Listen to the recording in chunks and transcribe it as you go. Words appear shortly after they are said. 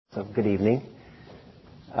So good evening.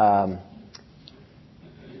 So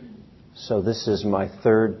this is my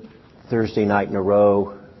third Thursday night in a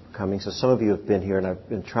row coming. So some of you have been here, and I've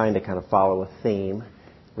been trying to kind of follow a theme,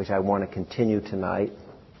 which I want to continue tonight.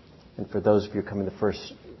 And for those of you coming for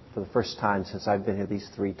the first time since I've been here these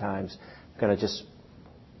 3 times, I'm going to just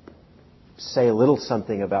say a little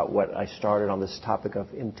something about what I started on this topic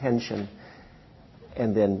of intention,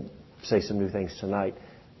 and then say some new things tonight.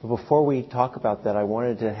 But before we talk about that, I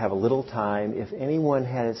wanted to have a little time. If anyone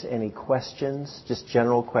has any questions, just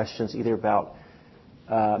general questions, either about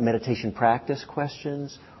meditation practice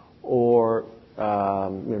questions or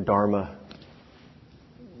Dharma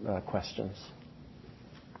questions.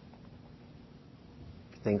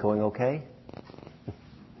 Everything going okay?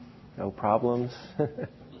 No problems? Okay.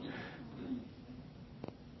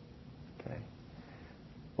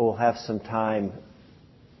 We'll have some time.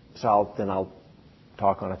 So I'll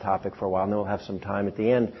talk on a topic for a while, and then we'll have some time at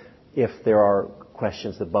the end if there are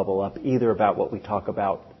questions that bubble up, either about what we talk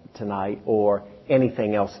about tonight or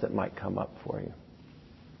anything else that might come up for you.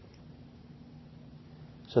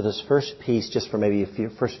 So this first piece, just for maybe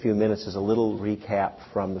first few minutes, is a little recap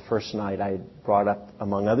from the first night. I brought up,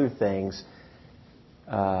 among other things,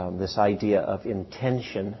 this idea of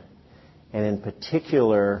intention, and in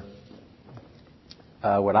particular,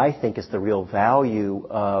 what I think is the real value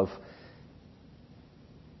of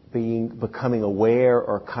becoming aware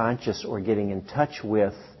or conscious or getting in touch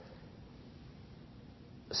with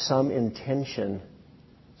some intention,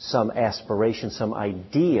 some aspiration, some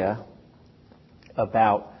idea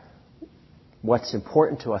about what's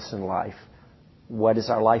important to us in life. What is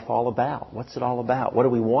our life all about? What's it all about? What do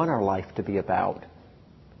we want our life to be about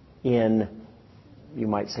in, you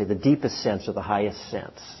might say, the deepest sense or the highest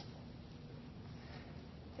sense?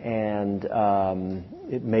 And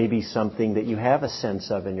it may be something that you have a sense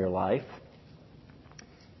of in your life.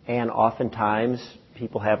 And oftentimes,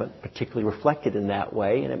 people haven't particularly reflected in that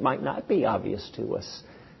way, and it might not be obvious to us,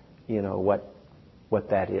 what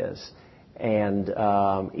that is. And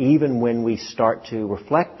even when we start to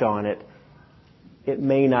reflect on it, it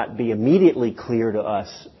may not be immediately clear to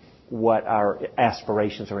us what our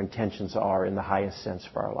aspirations or intentions are in the highest sense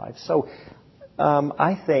for our lives. So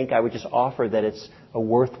I think I would just offer that it's a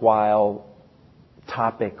worthwhile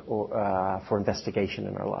topic for investigation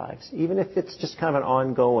in our lives. Even if it's just kind of an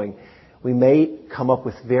ongoing, we may come up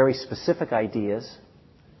with very specific ideas,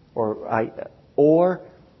 or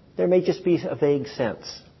there may just be a vague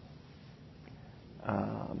sense.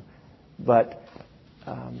 But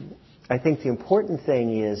I think the important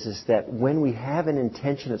thing is that when we have an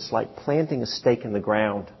intention, it's like planting a stake in the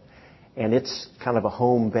ground. And it's kind of a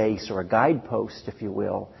home base or a guidepost, if you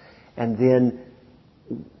will. And then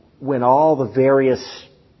when all the various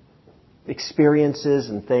experiences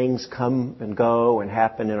and things come and go and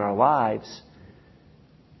happen in our lives,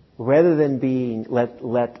 rather than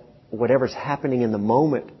let whatever's happening in the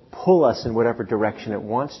moment pull us in whatever direction it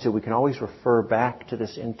wants to, we can always refer back to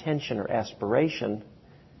this intention or aspiration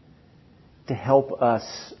to help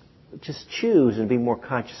us just choose and be more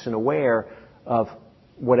conscious and aware of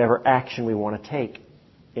whatever action we want to take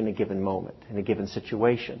in a given moment, in a given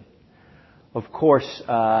situation. Of course,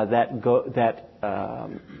 that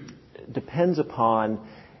depends upon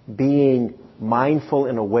being mindful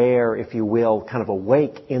and aware, if you will, kind of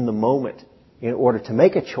awake in the moment in order to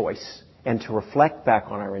make a choice and to reflect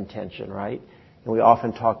back on our intention, right? And we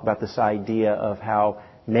often talk about this idea of how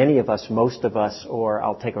many of us, most of us, or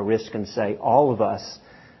I'll take a risk and say all of us,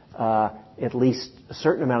 at least a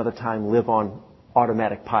certain amount of the time live on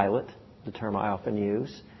automatic pilot, the term I often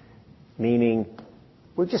use, meaning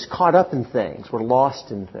we're just caught up in things. We're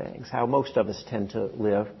lost in things, how most of us tend to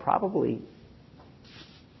live, probably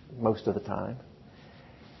most of the time.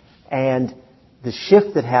 And the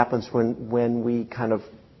shift that happens when we kind of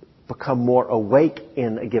become more awake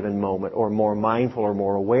in a given moment, or more mindful or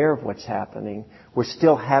more aware of what's happening, we're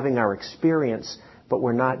still having our experience, but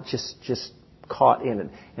we're not just caught in it.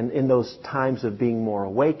 And in those times of being more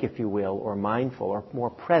awake, if you will, or mindful, or more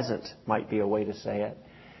present, might be a way to say it,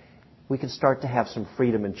 we can start to have some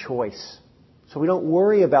freedom and choice. So we don't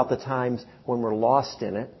worry about the times when we're lost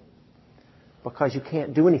in it, because you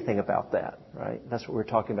can't do anything about that, right? That's what we were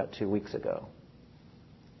talking about 2 weeks ago,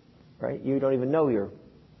 right? You don't even know you're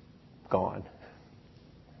gone,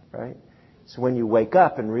 right? So when you wake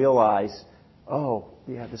up and realize, oh,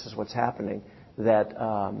 yeah, this is what's happening, that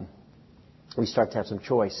we start to have some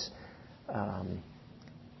choice.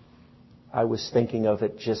 I was thinking of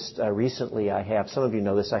it just recently. Some of you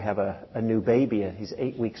know this, I have a new baby. He's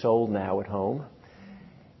 8 weeks old now at home.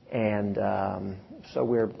 And so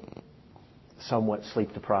we're somewhat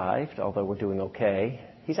sleep deprived, although we're doing okay.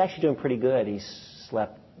 He's actually doing pretty good. He's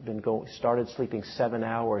started sleeping 7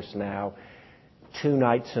 hours now, 2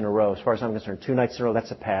 nights in a row. As far as I'm concerned, 2 nights in a row,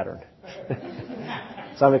 that's a pattern.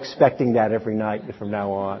 So I'm expecting that every night from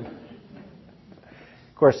now on.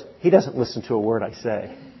 Of course, he doesn't listen to a word I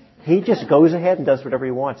say. He just goes ahead and does whatever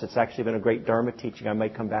he wants. It's actually been a great Dharma teaching. I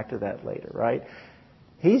might come back to that later, right?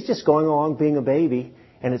 He's just going along being a baby,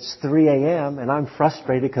 and it's 3 a.m., and I'm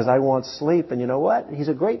frustrated because I want sleep. And you know what? He's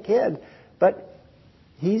a great kid, but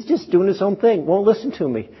he's just doing his own thing. Won't listen to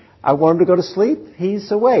me. I want him to go to sleep.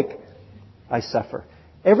 He's awake. I suffer.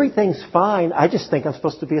 Everything's fine. I just think I'm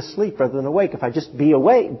supposed to be asleep rather than awake. If I just be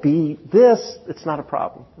awake, be this, it's not a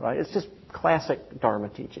problem, right? It's just classic Dharma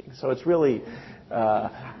teaching. So it's really,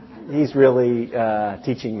 he's really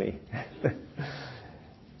teaching me.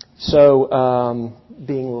 So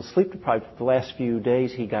being a little sleep deprived, the last few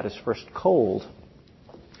days he got his first cold.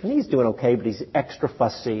 And he's doing okay, but he's extra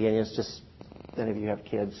fussy, and it's just, any of you have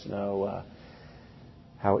kids know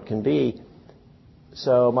how it can be.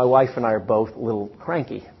 So my wife and I are both a little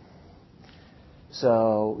cranky.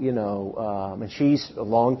 So, and she's a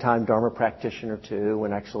long-time Dharma practitioner too,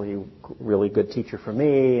 and actually a really good teacher for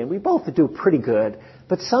me, and we both do pretty good.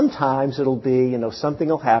 But sometimes it'll be, something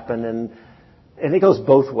will happen, and it goes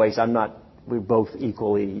both ways. We're both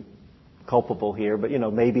equally culpable here, but,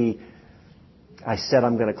 maybe I said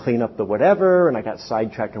I'm going to clean up the whatever, and I got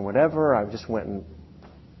sidetracked on whatever. I just went and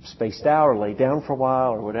spaced out or laid down for a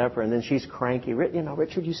while or whatever, and then she's cranky.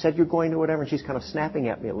 Richard, you said you're going to whatever, and she's kind of snapping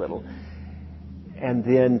at me a little. And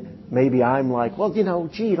then maybe I'm like, well, you don't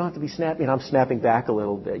have to be snappy, and I'm snapping back a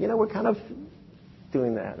little bit. We're kind of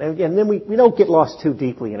doing that. And then we don't get lost too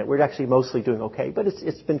deeply in it. We're actually mostly doing okay, but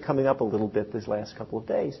it's been coming up a little bit this last couple of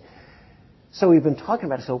days. So we've been talking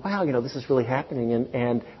about it. So, wow, this is really happening.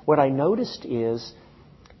 And what I noticed is,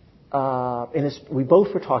 we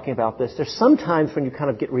both were talking about this, there's some times when you kind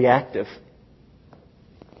of get reactive.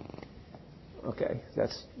 Okay,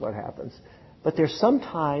 that's what happens. But there's some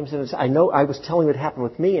times, and I know I was telling what happened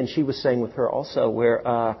with me, and she was saying with her also,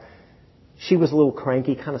 where she was a little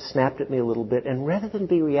cranky, kind of snapped at me a little bit, and rather than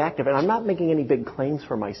be reactive, and I'm not making any big claims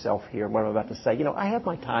for myself here, what I'm about to say. I have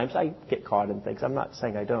my times. I get caught in things. I'm not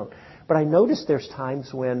saying I don't. But I noticed there's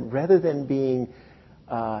times when, rather than being,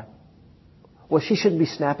 she shouldn't be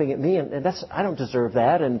snapping at me, and I don't deserve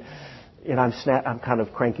that, and I'm kind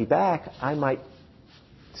of cranky back. I might,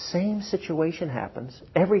 same situation happens,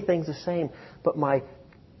 everything's the same, but my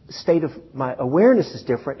state of my awareness is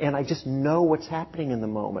different, and I just know what's happening in the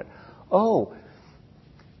moment. Oh,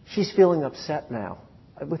 she's feeling upset now,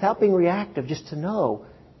 without being reactive, just to know,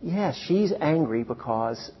 yes, she's angry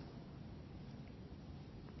because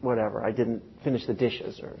whatever, I didn't finish the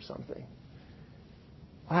dishes or something.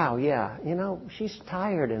 Wow, yeah, she's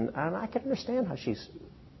tired, and I can understand how she's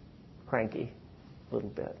cranky a little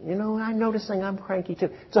bit. I'm noticing I'm cranky too.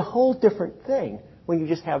 It's a whole different thing when you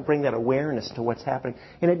just bring that awareness to what's happening.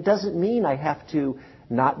 And it doesn't mean I have to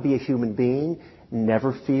not be a human being,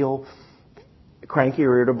 never feel cranky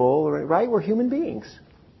or irritable, right? We're human beings.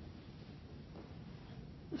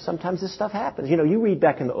 Sometimes this stuff happens. You read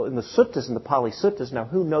back in the suttas, in the Pali Suttas, now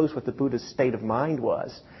who knows what the Buddha's state of mind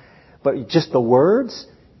was? But just the words,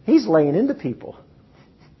 he's laying into people.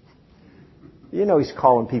 He's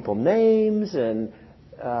calling people names and,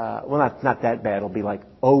 not that bad. It'll be like,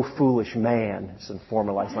 oh, foolish man. It's in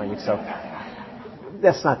formalized language. So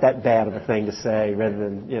that's not that bad of a thing to say rather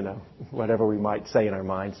than, whatever we might say in our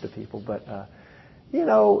minds to people. But,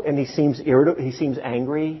 and he seems irritable. He seems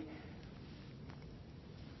angry.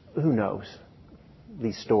 Who knows?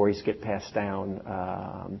 These stories get passed down.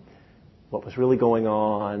 What was really going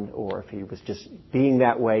on, or if he was just being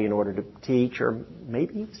that way in order to teach, or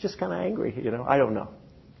maybe he was just kind of angry, I don't know.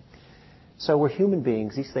 So we're human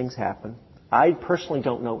beings. These things happen. I personally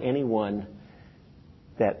don't know anyone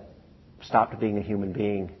that stopped being a human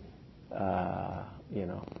being,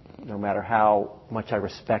 no matter how much I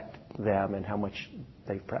respect them and how much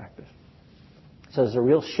they've practiced. So there's a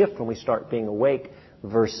real shift when we start being awake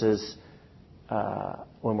versus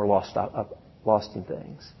when we're lost in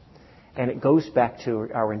things. And it goes back to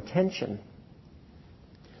our intention.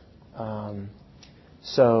 I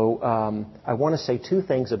want to say two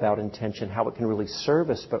things about intention, how it can really serve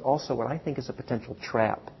us, but also what I think is a potential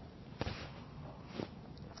trap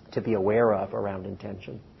to be aware of around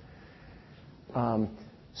intention. My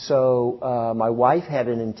wife had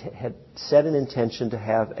set an intention to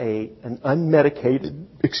have an unmedicated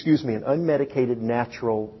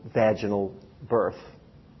natural vaginal birth.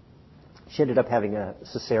 She ended up having a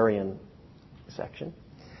cesarean section.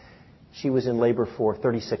 She was in labor for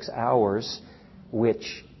 36 hours,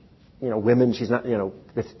 which women, she's not,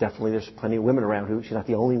 there's plenty of women around who, she's not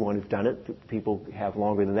the only one who've done it. People have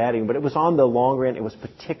longer than that even. But it was on the longer end. It was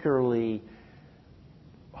particularly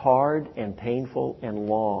hard and painful and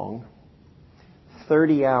long.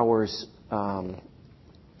 30 hours,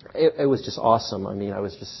 it was just awesome. I mean, I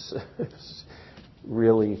was just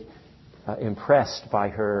really impressed by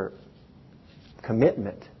her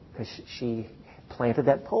commitment, because she planted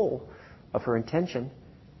that pole of her intention.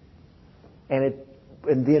 And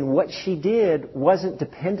then what she did wasn't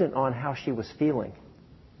dependent on how she was feeling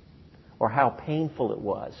or how painful it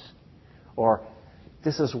was or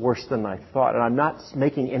this is worse than I thought. And I'm not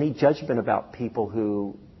making any judgment about people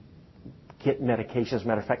who get medication. As a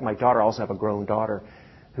matter of fact, my daughter, I also have a grown daughter,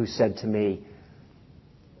 who said to me,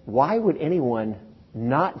 why would anyone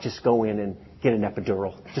not just go in and get an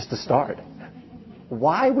epidural just to start?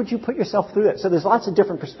 Why would you put yourself through that? So there's lots of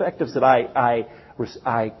different perspectives that I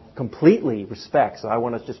completely respect. So I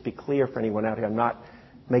want to just be clear for anyone out here. I'm not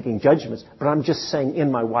making judgments, but I'm just saying in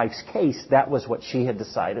my wife's case, that was what she had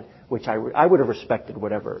decided, which I would have respected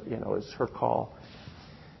whatever, is her call.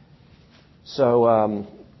 So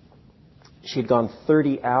she'd gone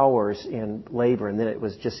 30 hours in labor, and then it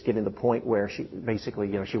was just getting to the point where she basically,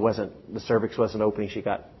 the cervix wasn't opening. She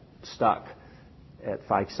got stuck at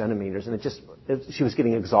 5 centimeters, and she was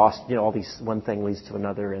getting exhausted. All these, one thing leads to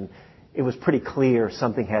another, and it was pretty clear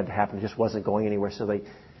something had to happen. It just wasn't going anywhere. So they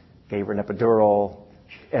gave her an epidural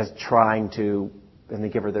and they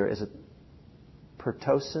give her is it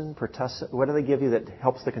Pertocin? What do they give you that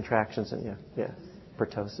helps the contractions?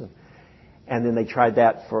 Pertocin. And then they tried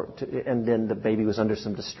that and then the baby was under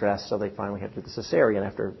some distress, so they finally had to do the cesarean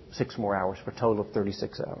after 6 more hours, for a total of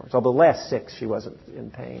 36 hours. Although the last 6, she wasn't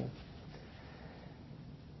in pain.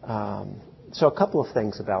 So a couple of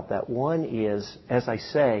things about that. One is, as I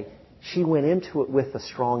say, she went into it with a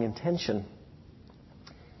strong intention.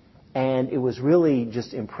 And it was really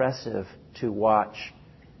just impressive to watch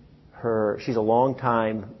her. She's a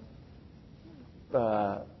long-time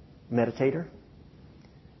meditator.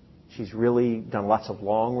 She's really done lots of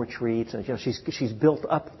long retreats. And she's built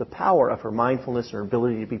up the power of her mindfulness, her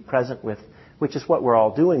ability to be present with, which is what we're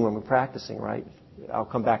all doing when we're practicing, right? I'll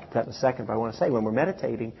come back to that in a second, but I want to say when we're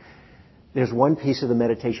meditating, there's one piece of the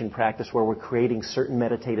meditation practice where we're creating certain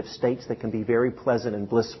meditative states that can be very pleasant and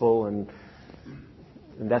blissful, and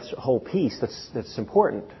that's a whole piece that's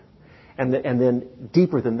important. And then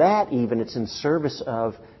deeper than that even, it's in service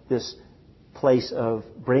of this place of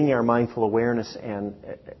bringing our mindful awareness and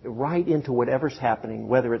right into whatever's happening,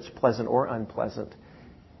 whether it's pleasant or unpleasant,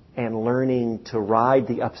 and learning to ride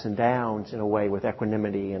the ups and downs in a way with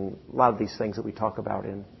equanimity and a lot of these things that we talk about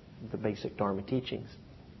in the basic Dharma teachings.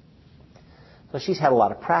 So she's had a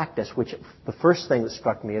lot of practice, which the first thing that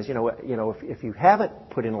struck me is, if you haven't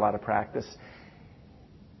put in a lot of practice,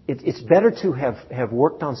 it's better to have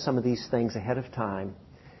worked on some of these things ahead of time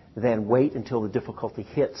than wait until the difficulty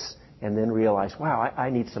hits and then realize, wow, I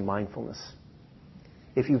need some mindfulness.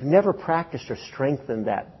 If you've never practiced or strengthened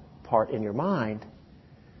that part in your mind,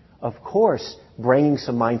 of course, bringing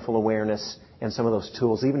some mindful awareness and some of those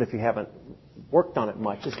tools, even if you haven't worked on it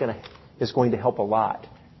much, is going to help a lot,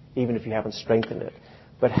 even if you haven't strengthened it.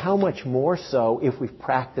 But how much more so if we've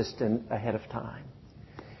practiced ahead of time?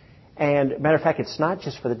 And matter of fact, it's not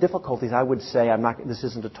just for the difficulties. I would say this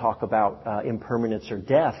isn't to talk about impermanence or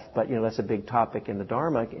death, but that's a big topic in the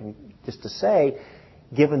Dharma. And just to say,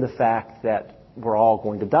 given the fact that we're all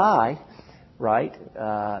going to die, right?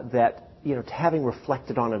 That having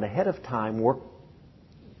reflected on it ahead of time,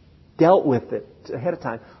 dealt with it ahead of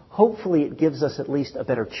time. Hopefully, it gives us at least a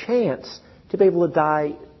better chance to be able to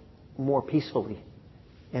die more peacefully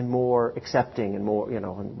and more accepting and more,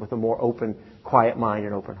 and with a more open, quiet mind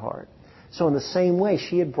and open heart. So in the same way,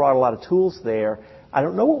 she had brought a lot of tools there. I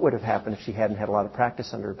don't know what would have happened if she hadn't had a lot of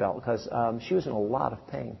practice under her belt, because she was in a lot of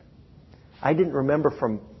pain. I didn't remember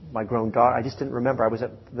from my grown daughter. I just didn't remember. I was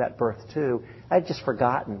at that birth too. I had just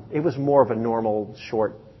forgotten. It was more of a normal,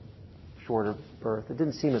 shorter birth. It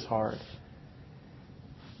didn't seem as hard.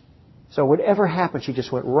 So whatever happened, she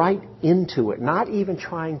just went right into it, not even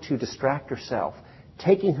trying to distract herself,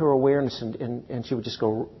 taking her awareness, and she would just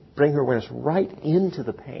bring her awareness right into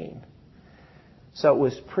the pain. So it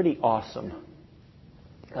was pretty awesome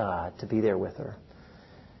to be there with her.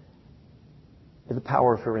 The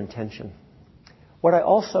power of her intention. What I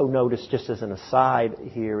also noticed, just as an aside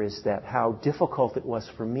here, is that how difficult it was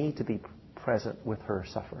for me to be present with her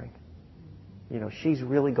suffering. She's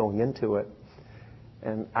really going into it.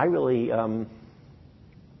 And I really,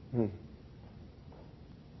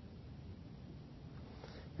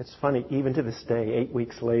 it's funny, even to this day, 8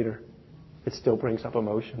 weeks later, it still brings up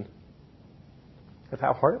emotion. of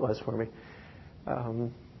how hard it was for me.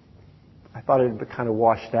 I thought it had been kind of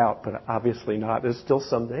washed out, but obviously not. There's still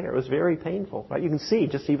some there. It was very painful. Right? You can see,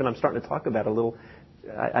 just even I'm starting to talk about it a little,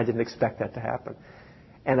 I didn't expect that to happen.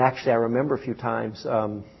 And actually, I remember a few times,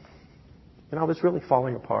 I was really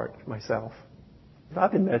falling apart myself.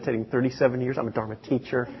 I've been meditating 37 years. I'm a Dharma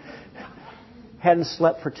teacher. Hadn't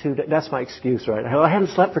slept for 2 days. That's my excuse, right? I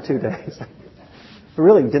hadn't slept for 2 days. But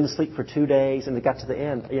really, didn't sleep for 2 days, and it got to the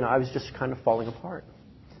end. I was just kind of falling apart.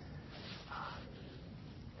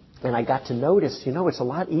 And I got to notice, it's a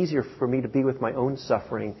lot easier for me to be with my own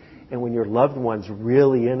suffering. And when your loved one's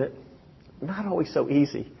really in it, not always so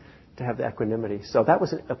easy to have the equanimity. So that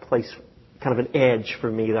was a place, kind of an edge for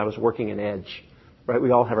me, that I was working an edge. Right?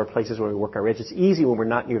 We all have our places where we work our edge. It's easy when we're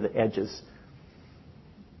not near the edges.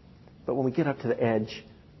 But when we get up to the edge,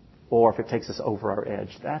 or if it takes us over our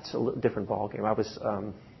edge, that's a little different ballgame. I was,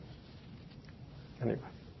 anyway.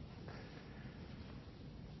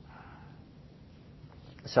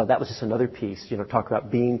 So that was just another piece, talk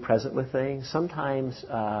about being present with things. Sometimes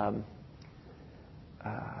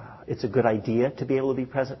it's a good idea to be able to be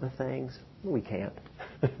present with things. We can't,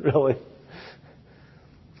 really.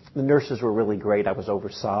 The nurses were really great. I was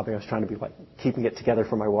over-sobbing. I was trying to be keeping it together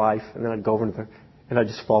for my wife, and then I'd go over to and I'd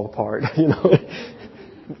just fall apart.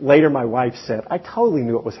 Later, my wife said, "I totally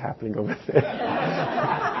knew what was happening over there."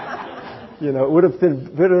 It would have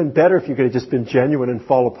been better if you could have just been genuine and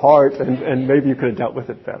fall apart, and maybe you could have dealt with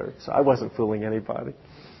it better. So I wasn't fooling anybody.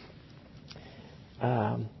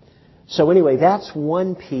 So anyway, that's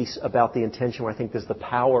one piece about the intention where I think there's the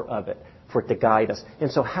power of it for it to guide us. And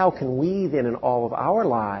so how can we then in all of our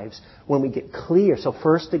lives, when we get clear, so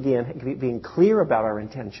first again, being clear about our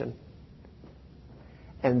intention,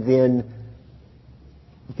 and then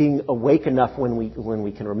being awake enough when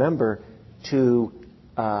we can remember to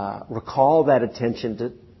recall that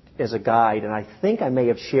attention as a guide. And I think I may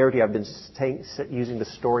have shared here, I've been using the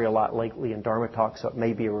story a lot lately in Dharma Talk, so it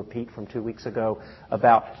may be a repeat from 2 weeks ago,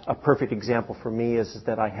 about a perfect example for me is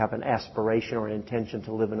that I have an aspiration or an intention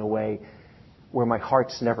to live in a way where my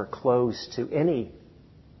heart's never closed to any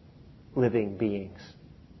living beings.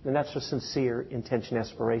 And that's a sincere intention,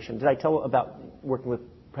 aspiration. Did I tell about working with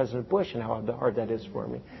President Bush and how hard that is for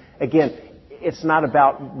me? Again, it's not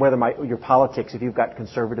about whether your politics, if you've got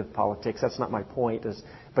conservative politics, that's not my point.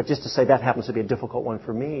 But just to say that happens to be a difficult one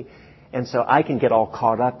for me. And so I can get all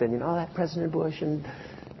caught up in, that President Bush and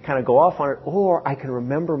kind of go off on it. Or I can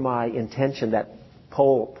remember my intention, that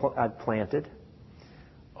pole I'd planted.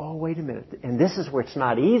 Oh, wait a minute. And this is where it's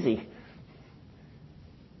not easy.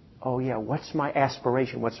 Oh, yeah, what's my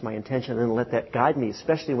aspiration? What's my intention? And then let that guide me,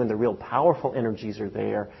 especially when the real powerful energies are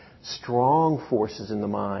there, strong forces in the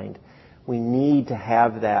mind. We need to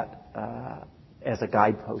have that as a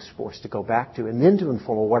guidepost for us to go back to, and then to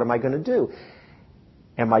inform, well, what am I going to do?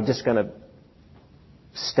 Am I just going to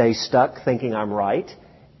stay stuck thinking I'm right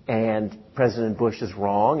and President Bush is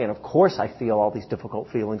wrong, and of course I feel all these difficult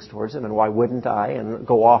feelings towards him, and why wouldn't I, and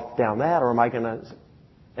go off down that, or am I going to...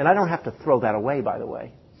 And I don't have to throw that away, by the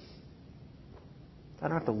way. I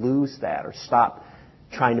don't have to lose that or stop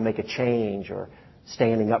trying to make a change or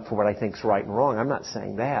standing up for what I think is right and wrong. I'm not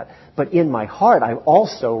saying that. But in my heart, I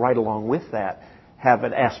also, right along with that, have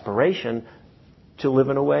an aspiration to live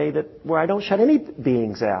in a way where I don't shut any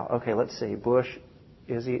beings out. Okay, let's see. Bush,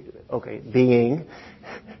 is he? Okay, being.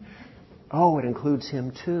 Oh, it includes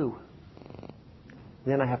him too.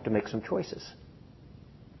 Then I have to make some choices.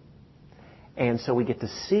 And so we get to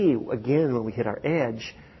see, again, when we hit our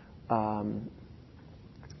edge,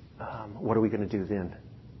 what are we going to do then?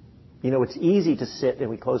 It's easy to sit and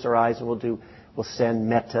we close our eyes and we'll send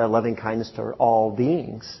metta, loving kindness to all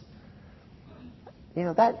beings.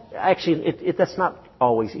 That actually, that's not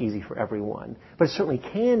always easy for everyone. But it certainly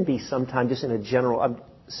can be sometimes just in a general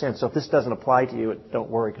sense. So if this doesn't apply to you, don't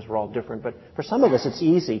worry because we're all different. But for some of us, it's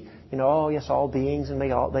easy. Oh, yes, all beings, and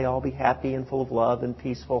they all be happy and full of love and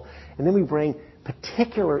peaceful. And then we bring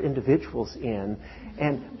particular individuals in,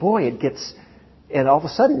 and boy, it gets... And all of a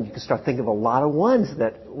sudden, you can start thinking of a lot of ones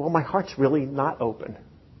that, well, my heart's really not open.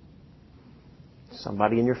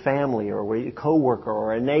 Somebody in your family, or a coworker,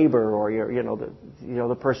 or a neighbor, or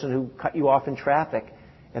the person who cut you off in traffic,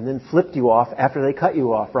 and then flipped you off after they cut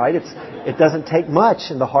you off. Right? It doesn't take much,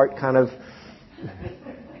 and the heart kind of,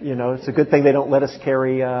 it's a good thing they don't let us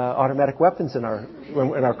carry automatic weapons in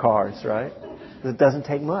our cars. Right? It doesn't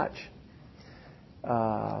take much.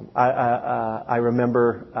 I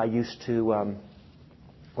remember I used to.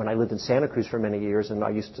 When I lived in Santa Cruz for many years, and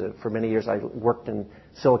for many years I worked in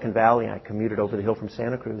Silicon Valley, and I commuted over the hill from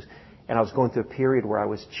Santa Cruz, and I was going through a period where I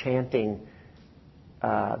was chanting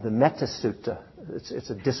the Metta Sutta. It's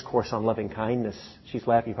a discourse on loving kindness. She's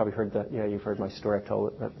laughing. You probably heard that. Yeah, you've heard my story. I've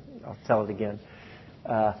told it, but I'll tell it again.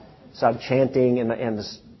 So I'm chanting, and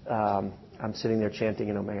this, I'm sitting there chanting,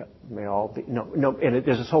 may all be, and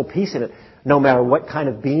there's this whole piece in it. No matter what kind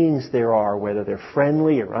of beings there are, whether they're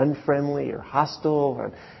friendly or unfriendly or hostile,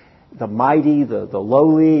 or the mighty, the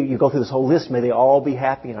lowly, you go through this whole list. May they all be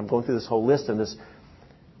happy. And I'm going through this whole list, and this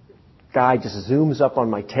guy just zooms up on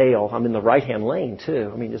my tail. I'm in the right-hand lane, too.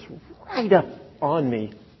 I mean, just right up on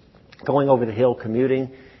me, going over the hill, commuting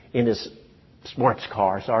in his sports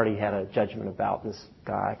car. So I already had a judgment about this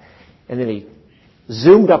guy. And then he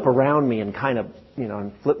zoomed up around me and kind of,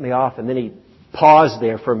 and flipped me off. And then he paused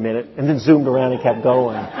there for a minute and then zoomed around and kept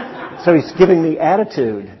going. So he's giving me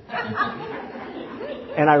attitude.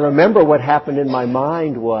 And I remember what happened in my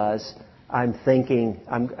mind was, I'm thinking,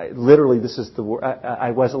 literally, this is the word.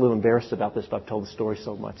 I was a little embarrassed about this, but I've told the story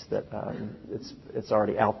so much that it's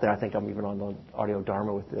already out there. I think I'm even on the audio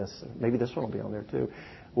Dharma with this. Maybe this one will be on there too,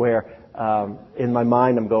 where in my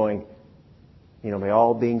mind I'm going, may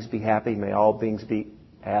all beings be happy, may all beings be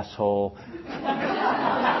asshole.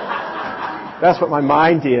 That's what my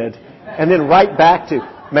mind did. And then right back to,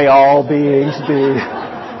 may all beings be.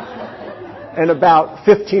 And about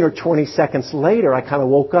 15 or 20 seconds later, I kind of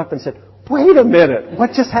woke up and said, wait a minute,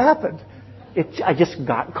 what just happened? I just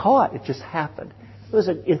got caught. It just happened. It was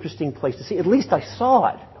an interesting place to see. At least I saw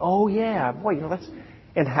it. Oh, yeah. Boy, that's...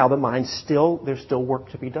 And how the mind there's still work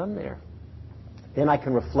to be done there. Then I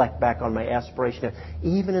can reflect back on my aspiration.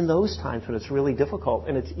 Even in those times when it's really difficult,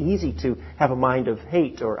 and it's easy to have a mind of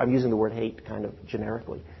hate, or I'm using the word hate kind of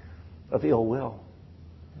generically, of ill will.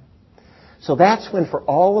 So that's when, for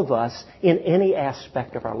all of us, in any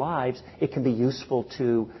aspect of our lives, it can be useful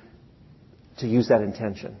to use that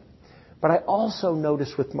intention. But I also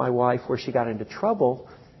noticed with my wife where she got into trouble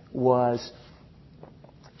was,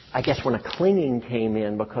 I guess, when a clinging came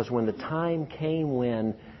in, because when the time came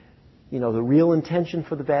when, the real intention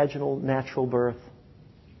for the vaginal natural birth,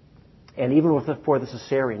 and even for the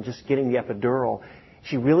cesarean, just getting the epidural,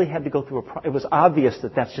 she really had to go through it was obvious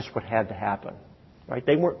that that's just what had to happen. Right?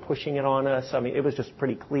 They weren't pushing it on us. I mean, it was just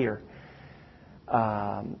pretty clear.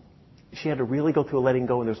 She had to really go through a letting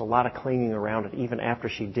go, and there's a lot of clinging around it. Even after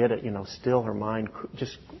she did it, still her mind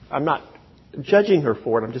I'm not judging her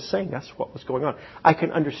for it. I'm just saying that's what was going on. I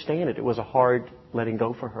can understand it. It was a hard letting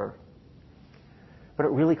go for her. But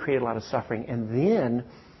it really created a lot of suffering. And then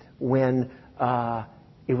when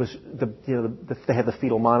it was, they had the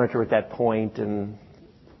fetal monitor at that point, and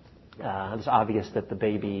it was obvious that the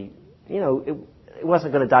baby, it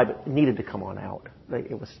wasn't going to die, but it needed to come on out.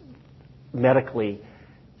 It was medically,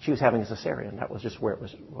 she was having a cesarean. That was just what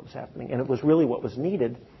was happening. And it was really what was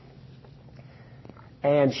needed.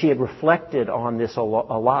 And she had reflected on this a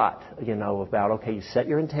lot, about, okay, you set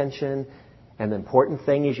your intention, and the important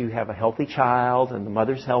thing is you have a healthy child, and the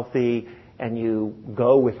mother's healthy, and you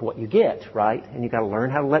go with what you get, right? And you got to learn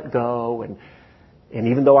how to let go, and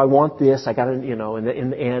even though I want this, I got to, in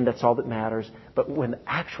the end, that's all that matters. But when the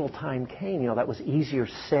actual time came, that was easier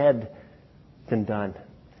said than done.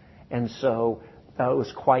 And so it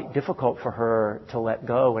was quite difficult for her to let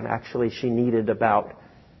go. And actually, she needed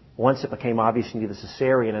once it became obvious she needed a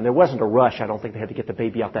cesarean, and there wasn't a rush. I don't think they had to get the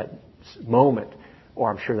baby out that moment,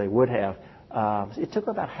 or I'm sure they would have. It took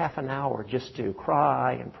about half an hour just to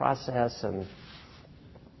cry and process and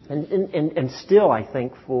still, I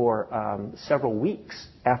think, for several weeks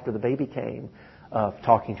after the baby came, of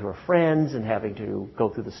talking to her friends and having to go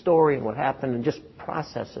through the story and what happened and just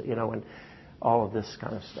process it, and all of this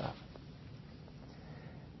kind of stuff.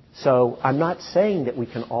 So I'm not saying that we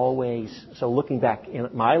can always, so looking back in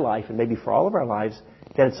my life and maybe for all of our lives,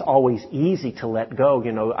 that it's always easy to let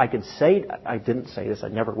go. I could say, I didn't say this, I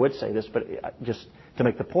never would say this, but just to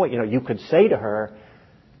make the point, you could say to her,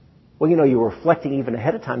 well, you're reflecting even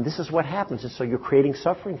ahead of time. This is what happens. And so you're creating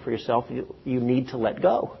suffering for yourself. You need to let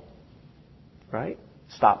go. Right?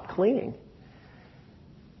 Stop clinging.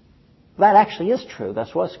 That actually is true.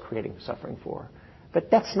 That's what's creating suffering for her.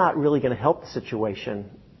 But that's not really going to help the situation,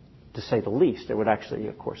 to say the least. It would actually,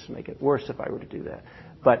 of course, make it worse if I were to do that.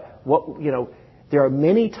 But there are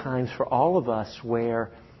many times for all of us where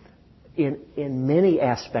in many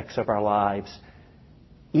aspects of our lives,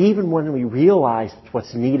 even when we realize that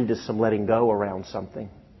what's needed is some letting go around something,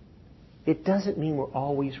 it doesn't mean we're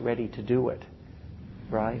always ready to do it,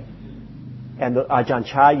 right? And Ajahn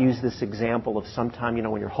Chah used this example of sometime,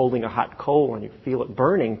 when you're holding a hot coal and you feel it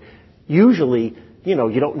burning, usually,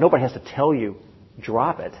 nobody has to tell you,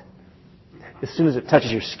 drop it. As soon as it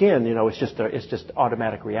touches your skin, it's just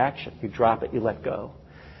automatic reaction. You drop it, you let go.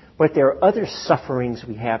 But there are other sufferings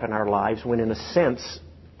we have in our lives when, in a sense,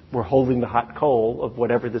 we're holding the hot coal of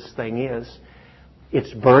whatever this thing is.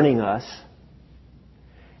 It's burning us.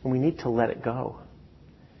 And we need to let it go.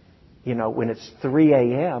 You know, when it's 3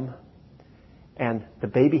 a.m. and the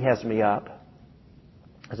baby has me up,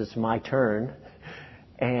 as it's my turn,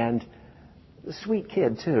 and a sweet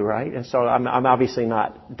kid too, right? And so I'm obviously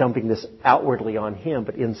not dumping this outwardly on him,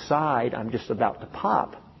 but inside I'm just about to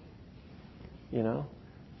pop. You know?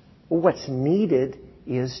 Well, what's needed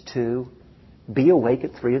is to be awake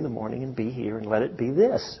at 3 in the morning and be here and let it be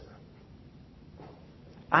this.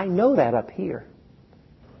 I know that up here.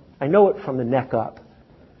 I know it from the neck up.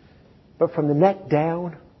 But from the neck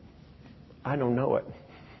down, I don't know it.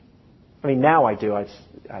 I mean, now I do. I've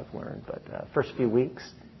learned. But first few weeks,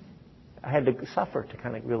 I had to suffer to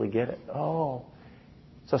kind of really get it. Oh.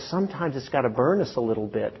 So sometimes it's got to burn us a little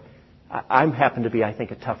bit. I happen to be, I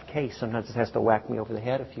think, a tough case. Sometimes it has to whack me over the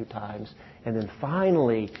head a few times. And then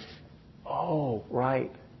finally, oh,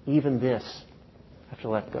 right, even this, I have to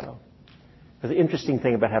let go. But the interesting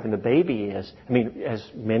thing about having the baby is, I mean, as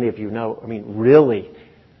many of you know, I mean, really,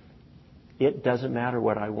 it doesn't matter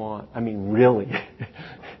what I want. I mean, really.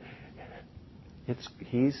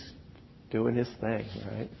 He's doing his thing,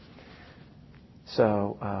 right?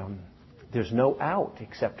 So there's no out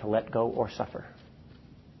except to let go or suffer.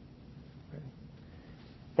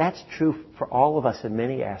 That's true for all of us in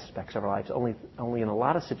many aspects of our lives. Only in a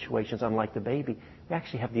lot of situations, unlike the baby, we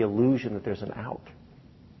actually have the illusion that there's an out.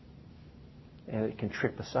 And it can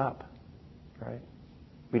trip us up, right?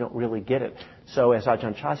 We don't really get it. So as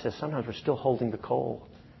Ajahn Chah says, sometimes we're still holding the coal.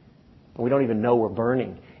 And we don't even know we're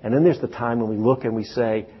burning. And then there's the time when we look and we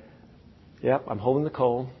say, yep, I'm holding the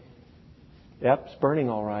coal. Yep, it's burning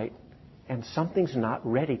all right. And something's not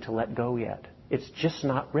ready to let go yet. It's just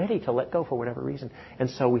not ready to let go for whatever reason. And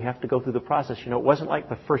so we have to go through the process. You know, it wasn't like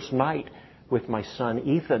the first night with my son,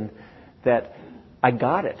 Ethan, that I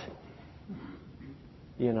got it.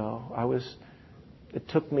 You know, it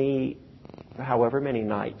took me however many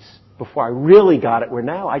nights before I really got it, where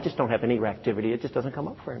now I just don't have any reactivity. It just doesn't come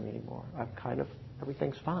up for him anymore.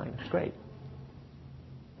 Everything's fine. It's great.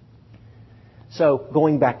 So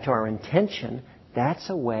going back to our intention, that's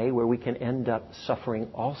a way where we can end up suffering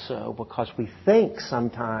also, because we think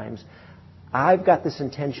sometimes, I've got this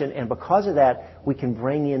intention, and because of that, we can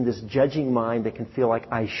bring in this judging mind that can feel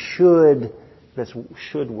like I should, this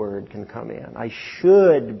should word can come in. I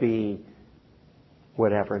should be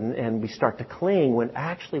whatever. And we start to cling when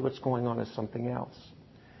actually what's going on is something else.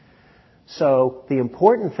 So the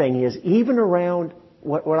important thing is, even around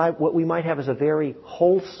what we might have as a very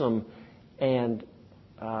wholesome and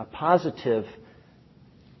positive,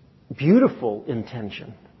 beautiful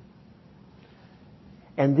intention.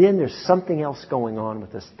 And then there's something else going on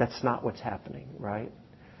with this. That's not what's happening, right?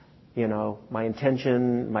 You know, my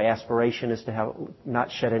intention, my aspiration is to not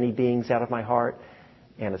shed any beings out of my heart.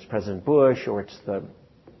 And it's President Bush, or it's the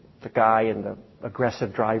guy and the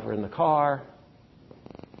aggressive driver in the car.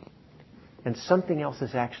 And something else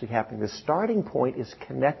is actually happening. The starting point is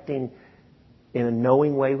connecting in a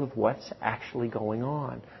knowing way with what's actually going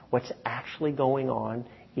on. What's actually going on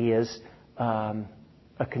is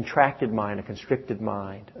a contracted mind, a constricted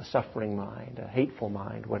mind, a suffering mind, a hateful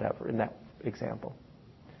mind, whatever, in that example.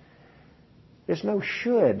 There's no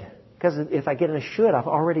should, because if I get in a should, I've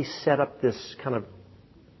already set up this kind of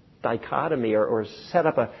dichotomy or set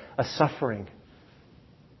up a suffering,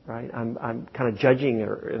 right? I'm kind of judging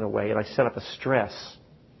her in a way, and I set up a stress.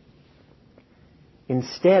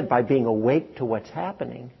 Instead, by being awake to what's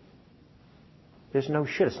happening, there's no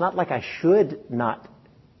should. It's not like I should not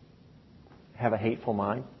have a hateful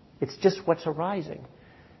mind. It's just what's arising.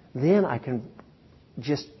 Then I can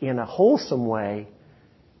just, in a wholesome way,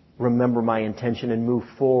 remember my intention and move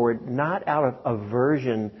forward, not out of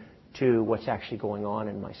aversion to what's actually going on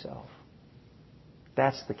in myself.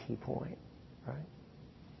 That's the key point, right?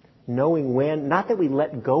 Knowing when, not that we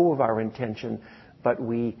let go of our intention, but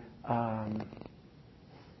we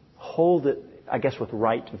hold it, I guess, with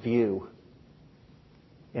right view.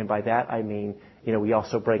 And by that I mean, you know, we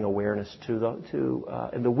also bring awareness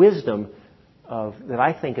and the wisdom of that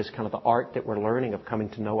I think is kind of the art that we're learning of coming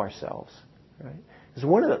to know ourselves, right? Because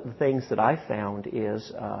one of the things that I found is,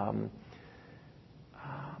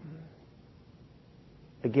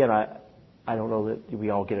 again, I don't know that we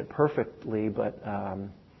all get it perfectly, but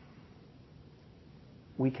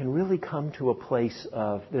we can really come to a place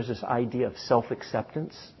of, there's this idea of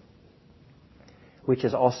self-acceptance, which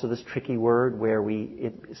is also this tricky word where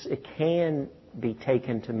it can be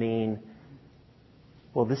taken to mean,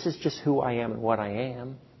 well, this is just who I am and what I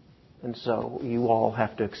am. And so you all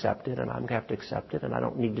have to accept it, and I'm going to have to accept it, and I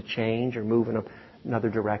don't need to change or move in another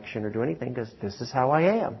direction or do anything because this is how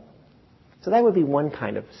I am. So that would be one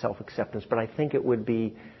kind of self-acceptance, but I think it would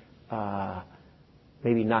be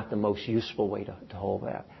maybe not the most useful way to hold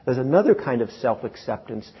that. There's another kind of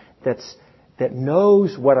self-acceptance that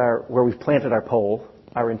knows where we've planted our pole,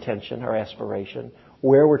 our intention, our aspiration,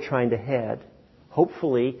 where we're trying to head.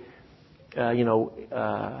 Hopefully, I'm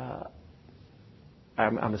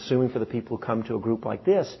assuming for the people who come to a group like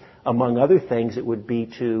this, among other things, it would be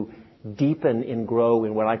to deepen and grow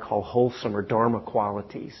in what I call wholesome or dharma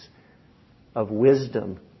qualities of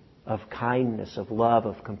wisdom, of kindness, of love,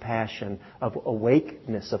 of compassion, of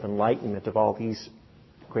awakeness, of enlightenment, of all these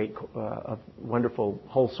great, of wonderful,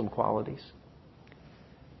 wholesome qualities.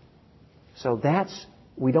 So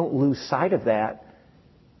we don't lose sight of that,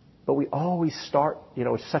 but we always start,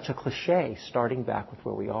 it's such a cliche, starting back with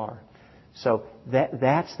where we are. So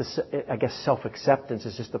that's I guess self-acceptance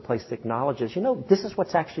is just the place that acknowledges, this is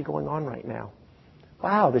what's actually going on right now.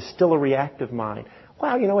 Wow, there's still a reactive mind.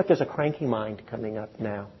 Wow, you know what, there's a cranky mind coming up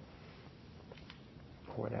now.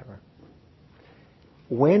 Or whatever.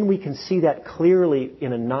 When we can see that clearly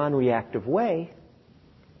in a non-reactive way,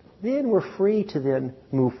 then we're free to then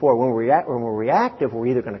move forward. When we're reactive, we're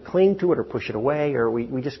either going to cling to it or push it away, or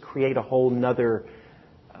we just create a whole nother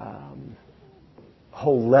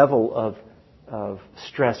whole level of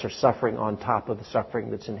stress or suffering on top of the suffering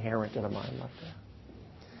that's inherent in a mind like that.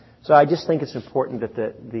 So I just think it's important that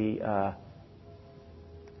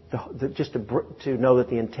just to know that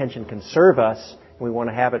the intention can serve us, and we want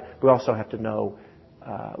to have it. We also have to know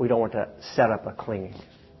we don't want to set up a clinging.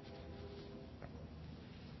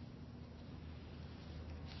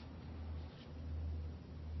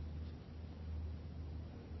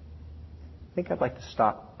 I think I'd like to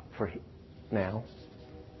stop for now.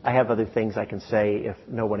 I have other things I can say if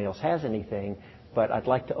no one else has anything, but I'd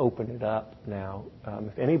like to open it up now.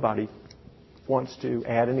 If anybody wants to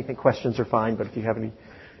add anything, questions are fine, but if you have any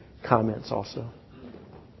comments also.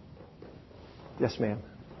 Yes, ma'am.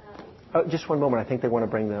 Oh, just one moment. I think they want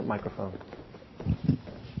to bring the microphone.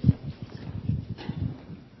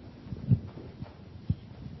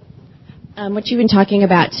 What you've been talking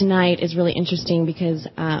about tonight is really interesting because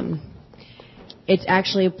it's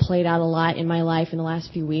actually played out a lot in my life in the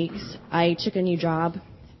last few weeks. I took a new job,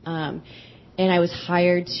 and I was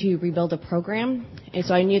hired to rebuild a program, and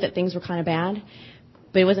so I knew that things were kind of bad.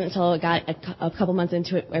 But it wasn't until I got a couple months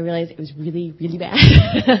into it I realized it was really, really bad.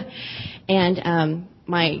 And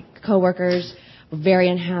my coworkers were very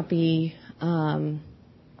unhappy, and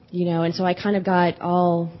so I kind of got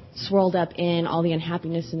all swirled up in all the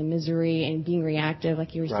unhappiness and the misery and being reactive,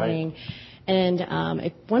 like you were saying. And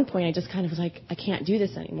at one point, I just kind of was like, I can't do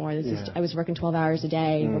this anymore. I was working 12 hours a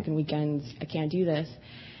day, working weekends. I can't do this.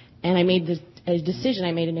 And I made a decision.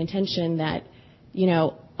 I made an intention that,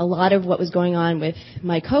 a lot of what was going on with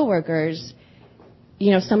my coworkers,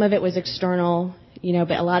 some of it was external,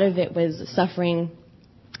 but a lot of it was suffering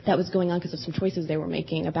that was going on because of some choices they were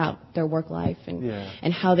making about their work life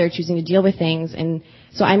and how they're choosing to deal with things. And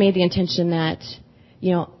so I made the intention that,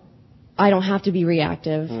 I don't have to be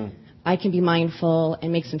reactive. I can be mindful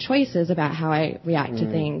and make some choices about how I react to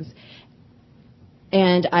things.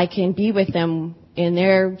 And I can be with them in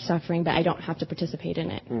their suffering, but I don't have to participate in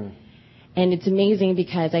it. And it's amazing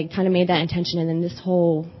because I kind of made that intention, and then this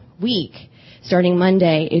whole week, starting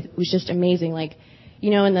Monday, it was just amazing. Like,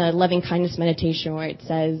 in the loving kindness meditation where it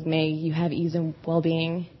says, may you have ease and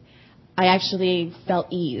well-being, I actually felt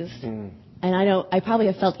ease. And I probably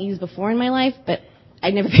have felt ease before in my life, but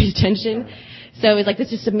I never paid attention. So it was like this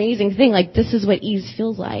just amazing thing. Like, this is what ease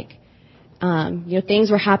feels like. Things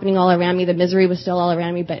were happening all around me. The misery was still all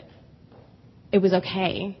around me, but it was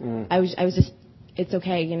okay. I was just, it's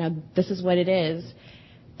okay. This is what it is,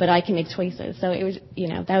 but I can make choices. So it was,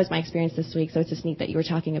 that was my experience this week. So it's just neat that you were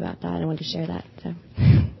talking about that. I wanted to share that. So.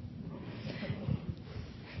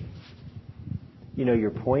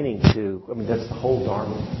 You're pointing to, that's the whole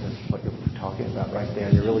Dharma, that's what you're talking about right there.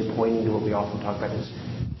 And you're really pointing to what we often talk about is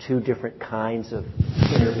two different kinds of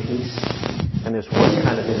inner peace. And there's one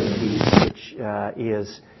kind of inner peace, which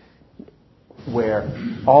is where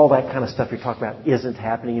all that kind of stuff you're talking about isn't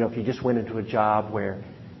happening. If you just went into a job where you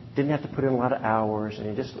didn't have to put in a lot of hours, and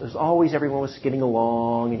it was always everyone was getting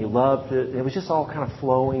along, and you loved it. It was just all kind of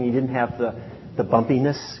flowing. You didn't have the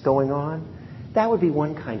bumpiness going on. That would be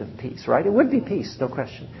one kind of peace, right? It would be peace, no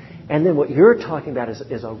question. And then what you're talking about is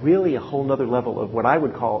really a whole other level of what I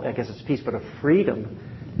would call, I guess it's peace, but a freedom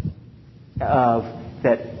of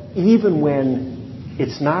that even when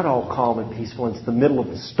it's not all calm and peaceful, and it's the middle of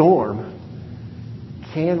the storm,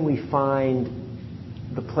 can we find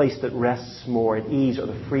the place that rests more at ease, or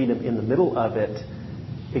the freedom in the middle of it,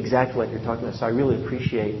 exactly like you're talking about. So I really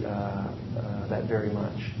appreciate that very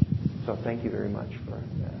much. So thank you very much for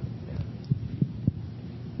that.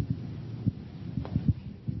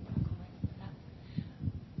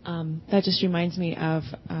 That just reminds me of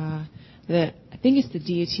I think it's the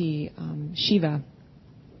deity Shiva,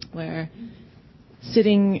 where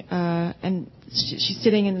sitting and she's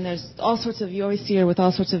sitting, and there's all sorts of, you always see her with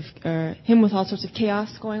all sorts of him with all sorts of chaos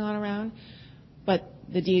going on around, but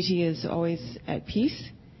the deity is always at peace.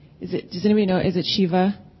 Does anybody know? Is it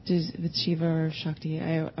Shiva? If it's Shiva or Shakti?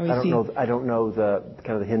 I don't know the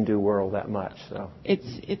kind of the Hindu world that much. So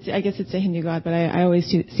it's I guess it's a Hindu god, but I always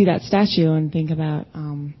see that statue and think about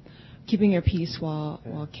keeping your peace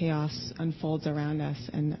while chaos unfolds around us.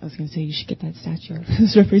 And I was going to say, you should get that statue.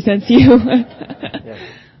 This represents you. Yeah.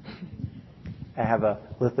 I have a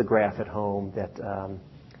lithograph at home that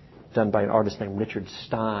done by an artist named Richard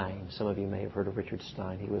Stein. Some of you may have heard of Richard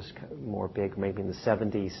Stein. He was more big, maybe in the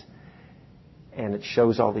 70s. And it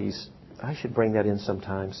shows all these, I should bring that in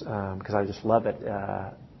sometimes because I just love it.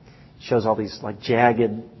 It shows all these like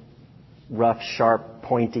jagged, rough, sharp,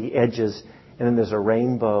 pointy edges. And then there's a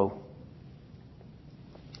rainbow.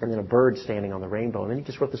 And then a bird standing on the rainbow. And then he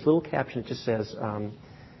just wrote this little caption. It just says,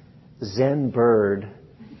 Zen bird,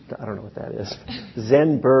 I don't know what that is.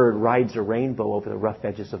 Zen bird rides a rainbow over the rough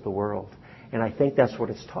edges of the world. And I think that's what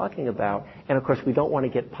it's talking about. And of course, we don't want to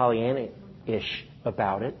get Pollyanna-ish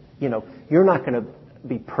about it. You know, you're not going to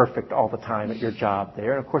be perfect all the time at your job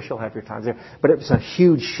there. And of course, you'll have your times there. But it's a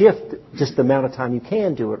huge shift, just the amount of time you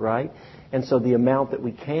can do it, right? And so the amount that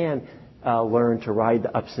we can learn to ride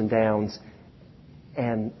the ups and downs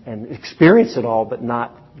and experience it all, but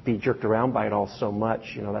not be jerked around by it all so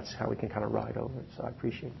much, you know, that's how we can kind of ride over it. So I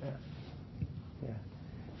appreciate that. Yeah.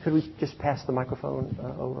 Could we just pass the microphone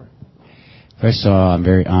over? First of all, I'm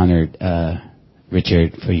very honored,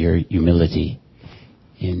 Richard, for your humility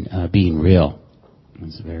in being real.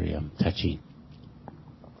 It's very touching.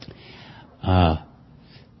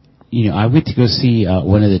 You know, I went to go see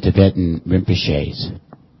one of the Tibetan Rinpoches,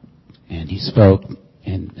 and he spoke,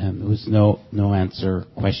 and there was no answer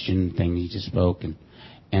question thing. He just spoke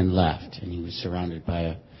and left, and he was surrounded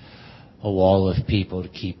by a wall of people to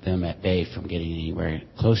keep them at bay from getting anywhere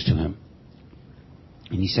close to him.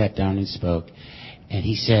 And he sat down and spoke, and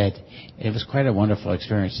he said, it was quite a wonderful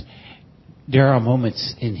experience. There are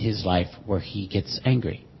moments in his life where he gets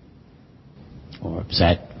angry or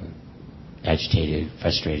upset, agitated,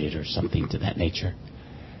 frustrated, or something to that nature.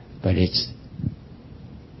 But it's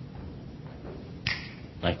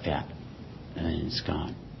like that, and then it's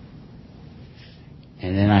gone.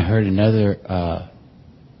 And then I heard another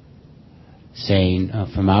saying,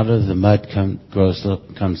 from out of the mud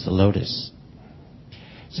comes the lotus.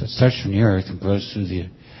 So it starts from the earth and grows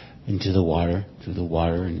into the water, through the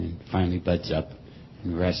water, and then finally buds up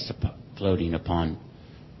and rests floating upon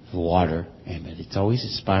the water. But it's always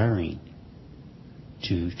aspiring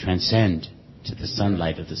to transcend to the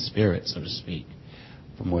sunlight of the spirit, so to speak,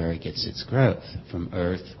 from where it gets its growth, from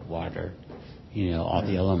earth, water, you know, all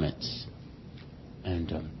the elements.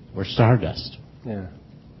 And we're stardust. Yeah.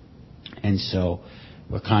 And so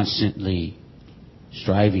we're constantly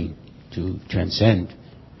striving to transcend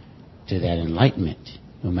to that enlightenment,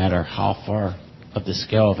 no matter how far of the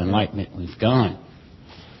scale of enlightenment we've gone.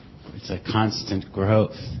 It's a constant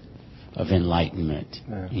growth of enlightenment,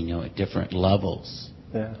 you know, at different levels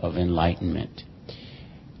of enlightenment.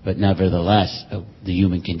 But nevertheless, the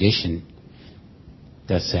human condition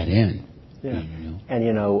does set in. Yeah. You know. And,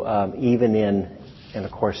 you know, even and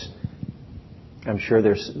of course, I'm sure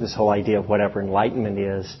there's this whole idea of whatever enlightenment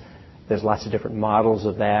is. There's lots of different models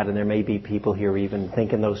of that, and there may be people here who even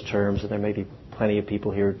think in those terms, and there may be plenty of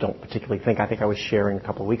people here who don't particularly think. I think I was sharing a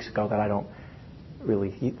couple of weeks ago that I don't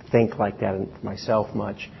really think like that myself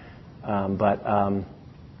much. But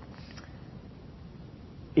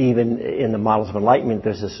even in the models of enlightenment,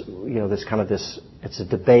 there's this, you know, this kind of this, it's a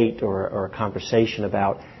debate or a conversation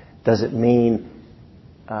about, does it mean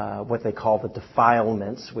what they call the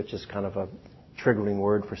defilements, which is kind of a triggering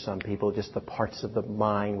word for some people, just the parts of the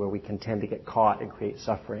mind where we can tend to get caught and create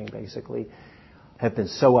suffering, basically, have been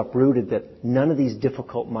so uprooted that none of these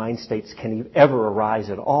difficult mind states can ever arise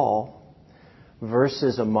at all,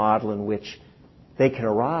 versus a model in which they can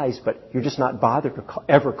arise, but you're just not bothered or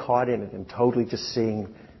ever caught in it and totally just seeing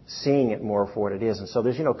it more for what it is. And so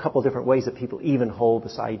there's, you know, a couple of different ways that people even hold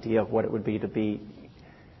this idea of what it would be to be,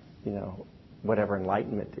 you know, whatever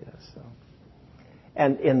enlightenment is. So.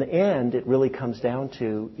 And in the end, it really comes down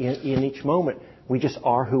to, in each moment, we just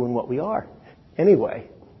are who and what we are. Anyway.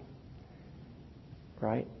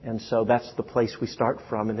 right? And so that's the place we start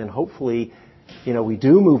from. And then hopefully, we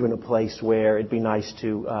do move in a place where it'd be nice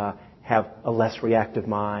to have a less reactive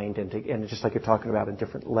mind and just like you're talking about in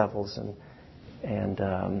different levels. And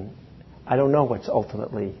I don't know what's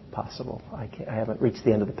ultimately possible. I haven't reached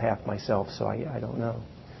the end of the path myself, so I don't know.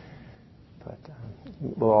 But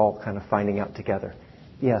we're all kind of finding out together.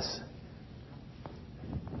 Yes?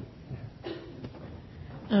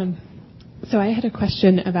 So I had a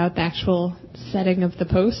question about the actual setting of the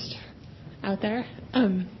post out there.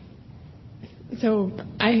 So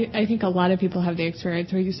I think a lot of people have the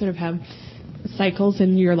experience where you sort of have cycles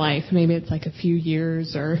in your life. Maybe it's like a few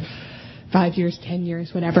years or 5 years, 10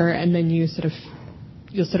 years, whatever, and then you'll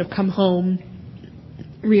sort of come home,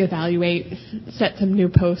 reevaluate, set some new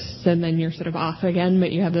posts, and then you're sort of off again,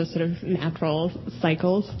 but you have those sort of natural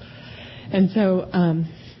cycles. And so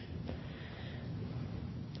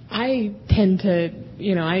I tend to,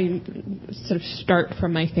 I sort of start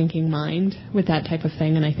from my thinking mind with that type of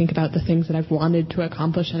thing, and I think about the things that I've wanted to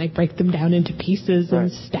accomplish, and I break them down into pieces and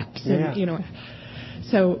steps, and,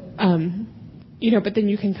 so, but then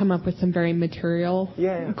you can come up with some very material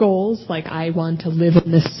goals, like I want to live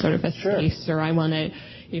in this sort of a space, or I want to,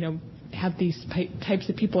 have these types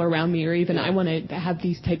of people around me, or even I want to have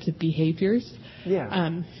these types of behaviors.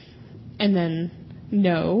 Yeah. And then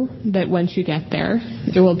know that once you get there,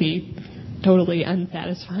 it will be totally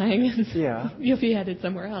unsatisfying. Yeah. You'll be headed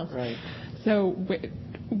somewhere else. Right. So,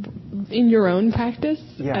 in your own practice,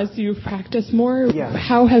 as you practice more,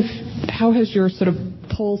 how has your sort of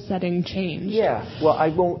pole setting changed? Yeah. Well, I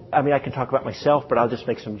can talk about myself, but I'll just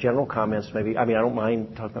make some general comments maybe. I don't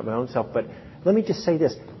mind talking about my own self, but let me just say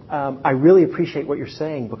this. I really appreciate what you're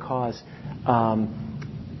saying because,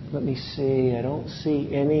 let me see, I don't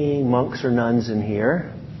see any monks or nuns in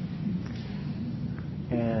here.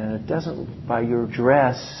 And it doesn't, by your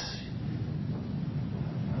dress,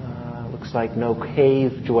 looks like no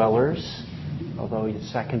cave dwellers, although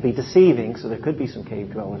that can be deceiving, so there could be some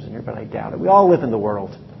cave dwellers in here, but I doubt it. We all live in the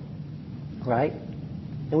world, right?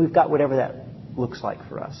 And we've got whatever that looks like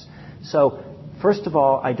for us. So, first of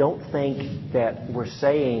all, I don't think that we're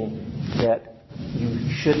saying that you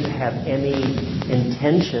shouldn't have any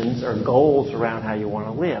intentions or goals around how you want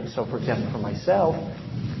to live. So, for example, for myself,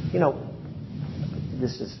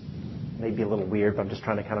 this is maybe a little weird, but I'm just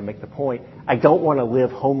trying to kind of make the point. I don't want to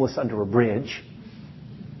live homeless under a bridge.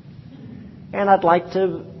 And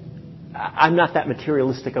I'm not that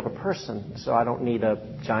materialistic of a person, so I don't need a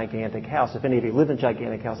gigantic house. If any of you live in a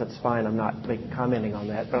gigantic house, that's fine. I'm not commenting on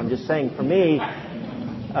that. But I'm just saying, for me,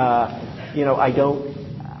 I don't,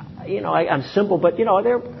 I'm simple, but,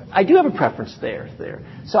 I do have a preference there.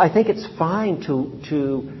 So I think it's fine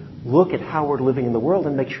to look at how we're living in the world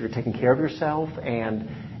and make sure you're taking care of yourself and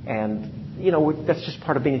that's just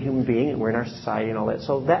part of being a human being, and we're in our society and all that.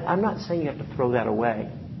 So I'm not saying you have to throw that away.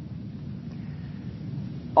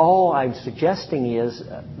 All I'm suggesting is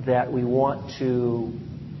that we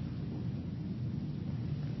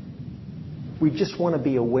just want to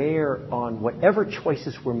be aware on whatever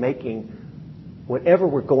choices we're making, whatever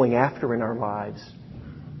we're going after in our lives,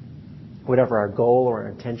 whatever our goal or our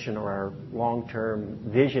intention or our long-term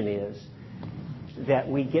vision is, that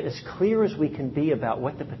we get as clear as we can be about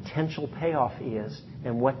what the potential payoff is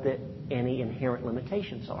and what any inherent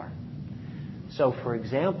limitations are. So, for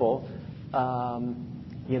example,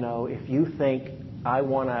 if you think, I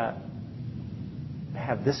want to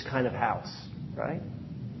have this kind of house, right?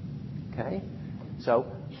 Okay? So,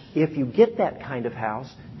 if you get that kind of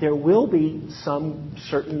house, there will be some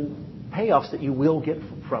certain payoffs that you will get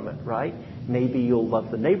from it, right? Maybe you'll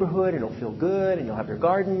love the neighborhood and it'll feel good and you'll have your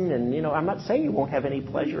garden and, I'm not saying you won't have any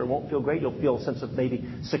pleasure, it won't feel great. You'll feel a sense of maybe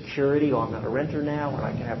security, I'm not a renter now, or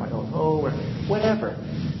I can have my own home or whatever.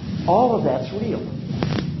 All of that's real.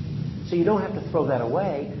 So you don't have to throw that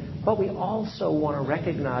away, but we also want to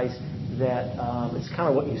recognize that it's kind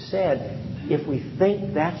of what you said. If we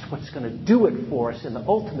think that's what's going to do it for us in the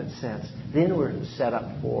ultimate sense, then we're set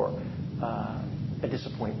up for a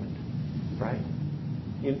disappointment, right?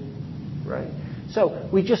 Right? So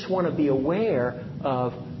we just want to be aware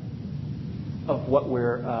of what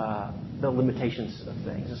the limitations of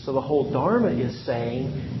things. And so the whole Dharma is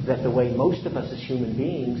saying that the way most of us as human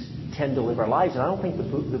beings tend to live our lives, and I don't think the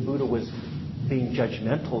Buddha was being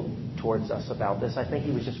judgmental towards us about this. I think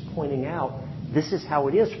he was just pointing out this is how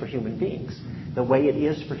it is for human beings. The way it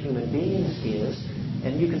is for human beings is,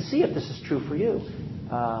 and you can see if this is true for you.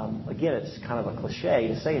 Again, it's kind of a cliche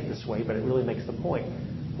to say it this way, but it really makes the point.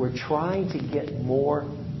 We're trying to get more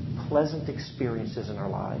pleasant experiences in our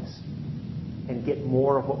lives and get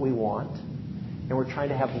more of what we want. And we're trying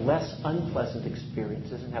to have less unpleasant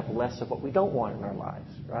experiences and have less of what we don't want in our lives,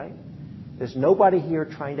 right? There's nobody here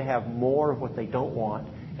trying to have more of what they don't want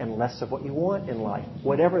and less of what you want in life,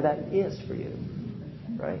 whatever that is for you,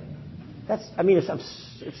 right?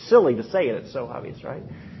 It's silly to say it. It's so obvious, right?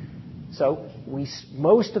 So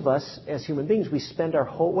most of us as human beings, we spend our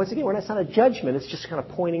whole, once again, it's not a judgment. It's just kind of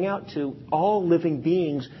pointing out to all living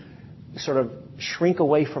beings sort of shrink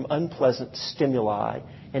away from unpleasant stimuli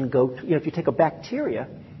and go to, if you take a bacteria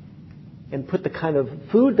and put the kind of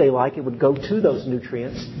food they like, it would go to those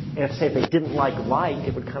nutrients. And if, say, if they didn't like light,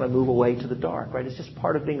 it would kind of move away to the dark, right? It's just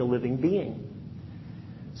part of being a living being.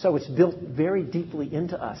 So it's built very deeply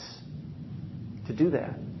into us to do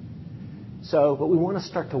that. So, but we want to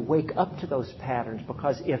start to wake up to those patterns,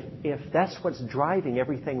 because if that's what's driving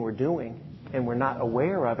everything we're doing and we're not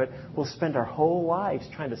aware of it, we'll spend our whole lives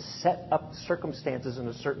trying to set up circumstances in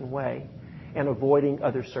a certain way and avoiding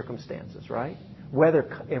other circumstances, right?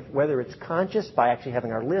 Whether it's conscious by actually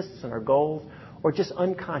having our lists and our goals, or just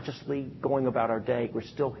unconsciously going about our day, we're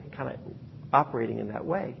still kind of operating in that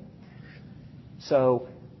way. So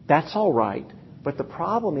that's all right. But the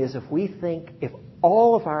problem is if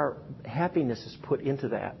all of our happiness is put into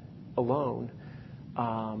that alone,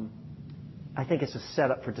 I think it's a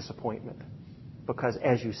setup for disappointment. Because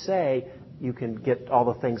as you say, you can get all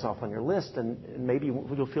the things off on your list, and maybe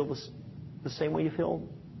you'll feel the same way you feel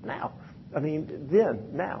now.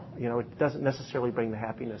 Now. It doesn't necessarily bring the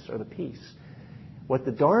happiness or the peace. What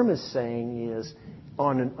the Dharma is saying is,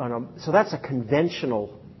 so that's a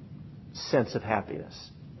conventional sense of happiness.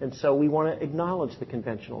 And so we want to acknowledge the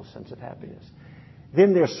conventional sense of happiness.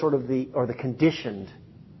 Then there's sort of the conditional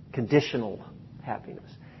happiness.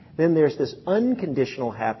 Then there's this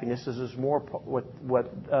unconditional happiness. This is more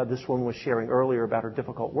what this woman was sharing earlier about her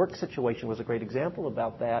difficult work situation was a great example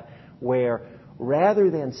about that, where rather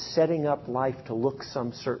than setting up life to look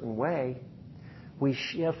some certain way, we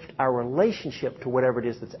shift our relationship to whatever it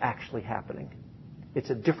is that's actually happening. It's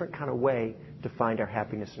a different kind of way to find our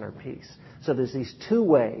happiness and our peace. So there's these two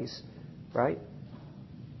ways, right?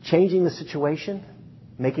 Changing the situation,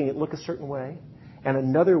 making it look a certain way, and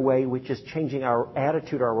another way, which is changing our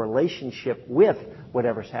attitude, our relationship with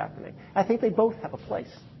whatever's happening. I think they both have a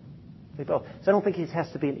place. They both. So I don't think it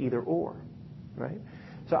has to be an either or, right?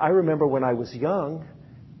 So I remember when I was young,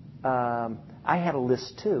 I had a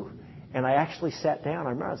list too. And I actually sat down,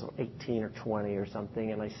 I remember I was 18 or 20 or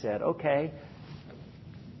something, and I said, okay,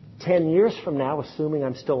 10 years from now, assuming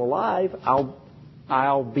I'm still alive,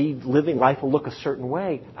 I'll be living, life will look a certain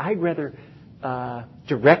way. I'd rather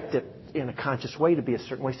direct it in a conscious way to be a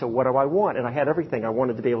certain way. So what do I want? And I had everything. I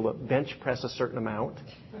wanted to be able to bench press a certain amount.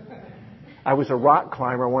 I was a rock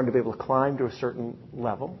climber. I wanted to be able to climb to a certain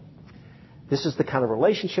level. This is the kind of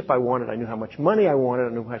relationship I wanted. I knew how much money I wanted. I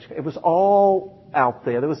knew how much. It was all out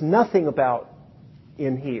there. There was nothing about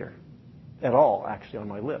in here at all, actually, on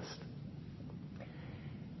my list.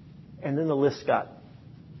 And then the list got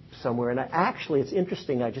somewhere. And it's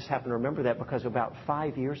interesting. I just happen to remember that because about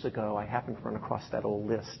 5 years ago, I happened to run across that old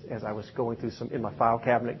list as I was going through in my file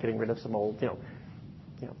cabinet, getting rid of some old,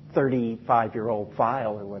 35-year-old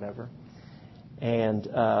file or whatever. And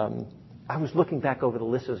I was looking back over the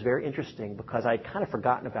list. It was very interesting because I'd kind of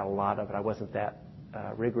forgotten about a lot of it. I wasn't that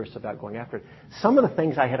rigorous about going after it. Some of the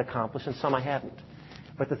things I had accomplished and some I hadn't.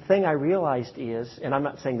 But the thing I realized is, and I'm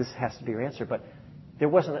not saying this has to be your answer, but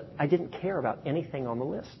I didn't care about anything on the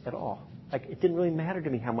list at all. Like, it didn't really matter to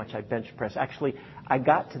me how much I bench pressed. Actually, I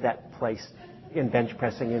got to that place in bench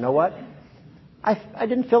pressing. You know what? I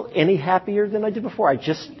didn't feel any happier than I did before.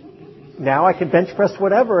 Now I can bench press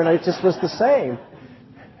whatever, and it just was the same.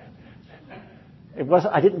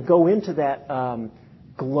 I didn't go into that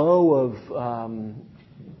glow of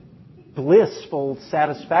blissful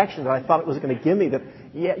satisfaction that I thought it was going to give me. That,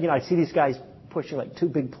 I see these guys pushing like 2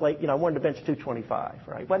 big plates. I wanted to bench 225,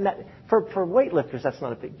 right? But for weightlifters, that's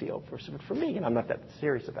not a big deal. For me, I'm not that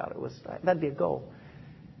serious about it. That'd be a goal.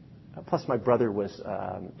 Plus, my brother was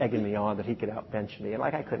egging me on that he could outbench me, and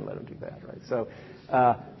I couldn't let him do that, right? So,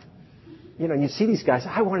 and you see these guys.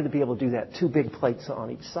 I wanted to be able to do that, 2 big plates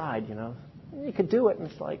on each side. You could do it, and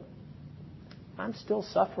it's like, I'm still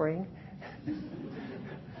suffering.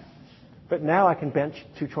 But now I can bench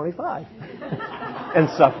 225 and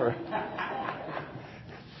suffer.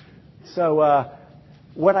 So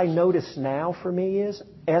what I notice now for me is,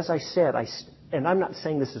 as I said, and I'm not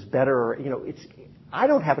saying this is better, or, I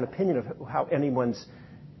don't have an opinion of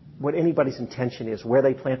what anybody's intention is, where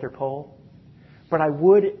they plant their pole. But I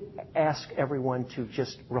would ask everyone to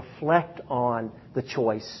just reflect on the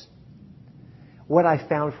choice. What I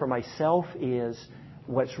found for myself is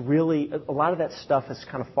what's really, a lot of that stuff has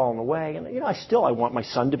kind of fallen away. And, I want my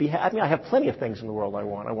son to be happy. I mean, I have plenty of things in the world I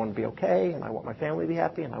want. I want to be okay, and I want my family to be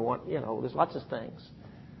happy, and I want, there's lots of things.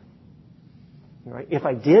 Right? If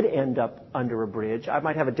I did end up under a bridge, I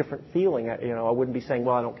might have a different feeling. I wouldn't be saying,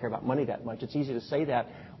 well, I don't care about money that much. It's easy to say that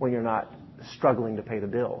when you're not struggling to pay the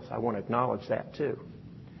bills. I want to acknowledge that too.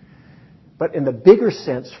 But in the bigger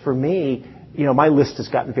sense, for me, my list has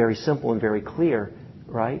gotten very simple and very clear,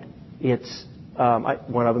 right? It's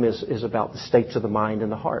one of them is about the states of the mind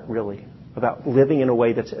and the heart, really, about living in a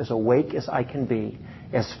way that's as awake as I can be,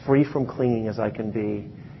 as free from clinging as I can be,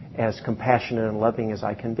 as compassionate and loving as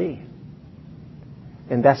I can be.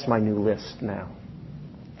 And that's my new list now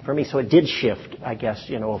for me. So it did shift, I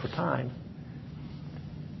guess, over time.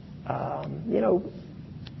 I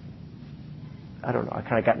don't know. I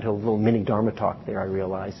kind of got into a little mini Dharma talk there, I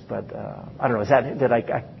realized. But I don't know. Did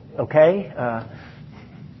I okay? Yeah.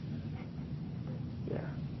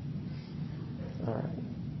 All right.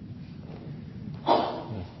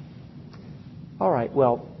 All right.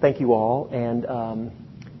 Well, thank you all. And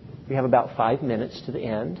we have about 5 minutes to the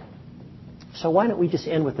end. So why don't we just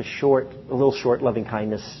end with a little short loving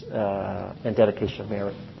kindness and dedication of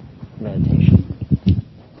merit meditation.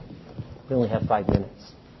 We only have 5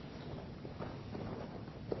 minutes.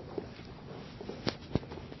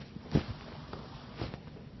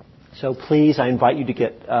 So please, I invite you to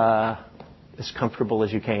get as comfortable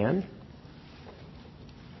as you can.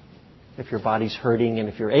 If your body's hurting and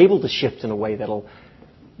if you're able to shift in a way that'll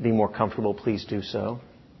be more comfortable, please do so.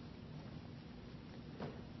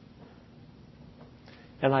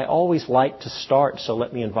 And I always like to start, so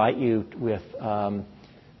let me invite you to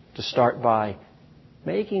start by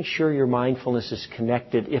making sure your mindfulness is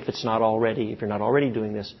connected, if you're not already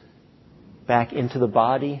doing this, back into the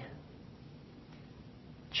body,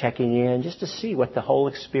 checking in just to see what the whole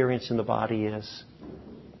experience in the body is.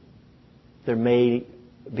 There may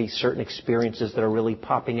be certain experiences that are really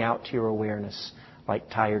popping out to your awareness, like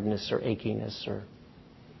tiredness or achiness,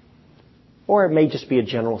 or it may just be a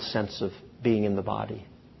general sense of being in the body.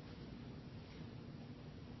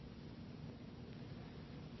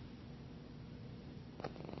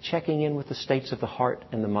 Checking in with the states of the heart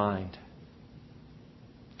and the mind.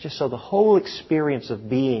 Just so the whole experience of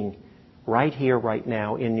being right here, right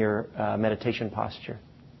now in your meditation posture.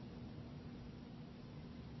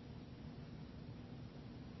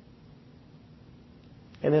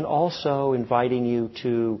 And then also inviting you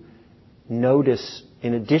to notice,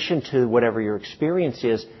 in addition to whatever your experience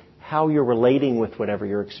is, how you're relating with whatever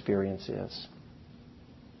your experience is.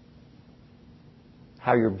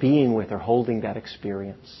 How you're being with or holding that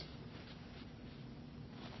experience.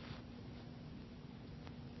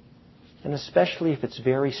 And especially if it's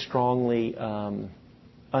very strongly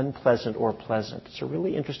unpleasant or pleasant. It's a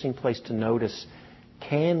really interesting place to notice,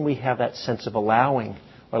 can we have that sense of allowing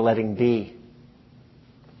or letting be?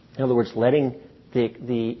 In other words, letting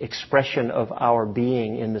the expression of our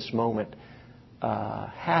being in this moment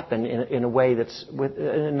happen in a way that's in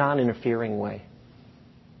a non-interfering way.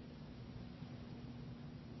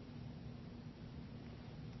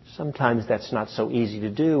 Sometimes that's not so easy to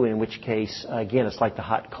do, in which case, again, it's like the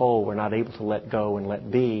hot coal. We're not able to let go and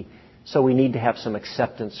let be. So we need to have some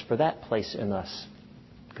acceptance for that place in us.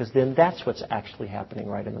 Because then that's what's actually happening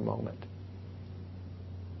right in the moment.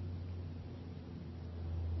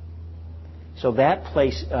 So that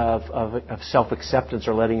place of self-acceptance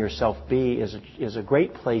or letting yourself be is a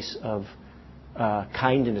great place of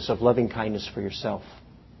kindness, of loving kindness for yourself.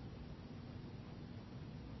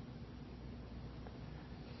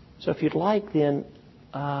 So if you'd like, then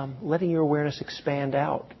letting your awareness expand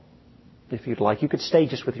out. If you'd like, you could stay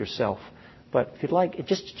just with yourself. But if you'd like,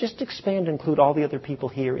 just expand and include all the other people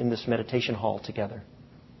here in this meditation hall together.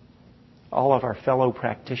 All of our fellow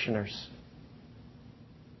practitioners.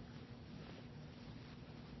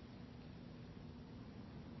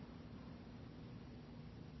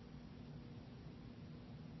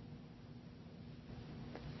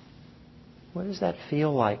 What does that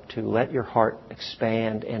feel like to let your heart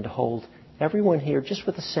expand and hold everyone here just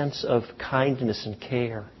with a sense of kindness and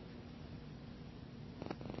care?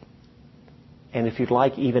 And if you'd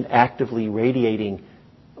like, even actively radiating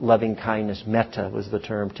loving kindness, metta was the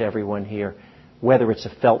term, to everyone here. Whether it's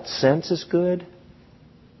a felt sense is good,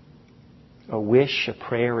 a wish, a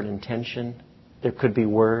prayer, an intention. There could be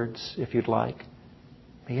words, if you'd like.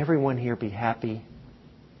 May everyone here be happy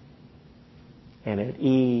and at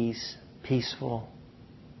ease, peaceful.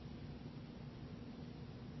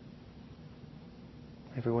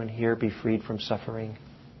 Everyone here be freed from suffering.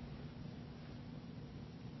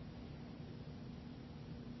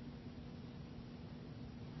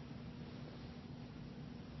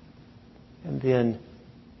 And then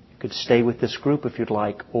you could stay with this group if you'd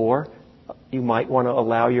like, or you might want to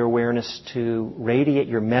allow your awareness to radiate,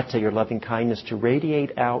 your metta, your loving kindness, to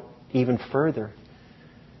radiate out even further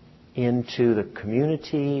into the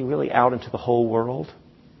community, really out into the whole world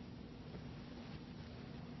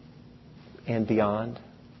and beyond.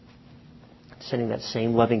 Sending that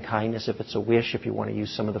same loving kindness, if it's a wish, if you want to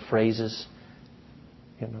use some of the phrases,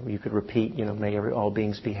 you could repeat, may all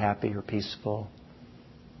beings be happy or peaceful,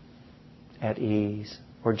 at ease,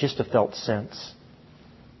 or just a felt sense.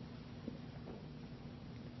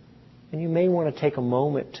 And you may want to take a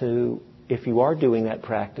moment to, if you are doing that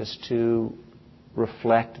practice, to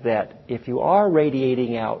reflect that if you are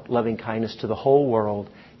radiating out loving kindness to the whole world,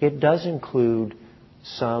 it does include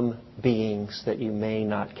some beings that you may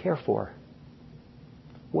not care for.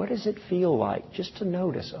 What does it feel like? Just to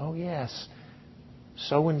notice, oh yes,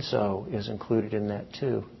 so-and-so is included in that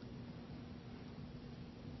too.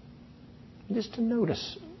 Just to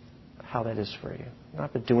notice how that is for you.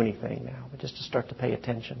 Not to do anything now, but just to start to pay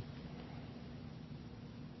attention.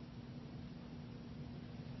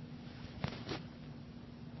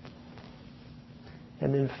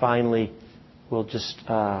 And then finally, we'll just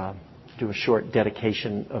do a short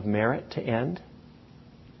dedication of merit to end.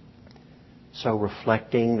 So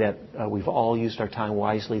reflecting that we've all used our time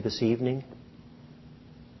wisely this evening.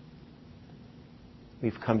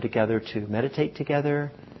 We've come together to meditate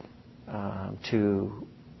together, to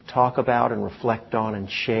talk about and reflect on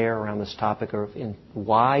and share around this topic of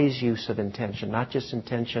wise use of intention. Not just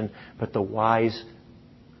intention, but the wise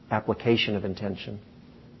application of intention.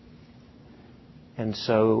 And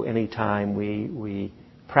so anytime we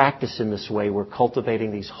practice in this way, we're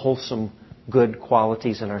cultivating these wholesome, good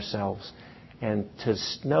qualities in ourselves. And to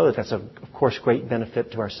know that that's, of course, great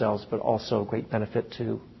benefit to ourselves, but also great benefit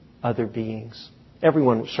to other beings.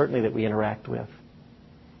 Everyone, certainly, that we interact with.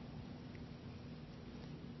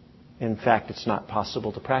 In fact, it's not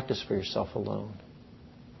possible to practice for yourself alone.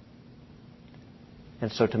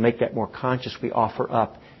 And so to make that more conscious, we offer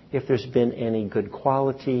up, if there's been any good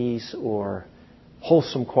qualities or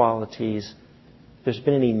wholesome qualities, if there's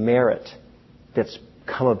been any merit that's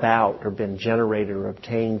come about or been generated or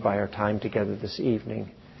obtained by our time together this evening,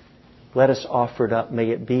 let us offer it up. May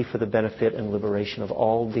it be for the benefit and liberation of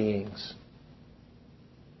all beings.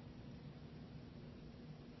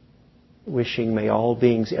 Wishing may all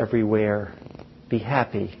beings everywhere be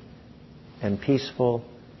happy and peaceful,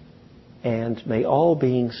 and may all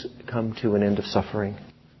beings come to an end of suffering.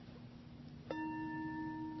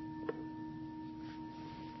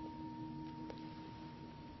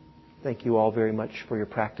 Thank you all very much for your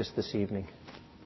practice this evening.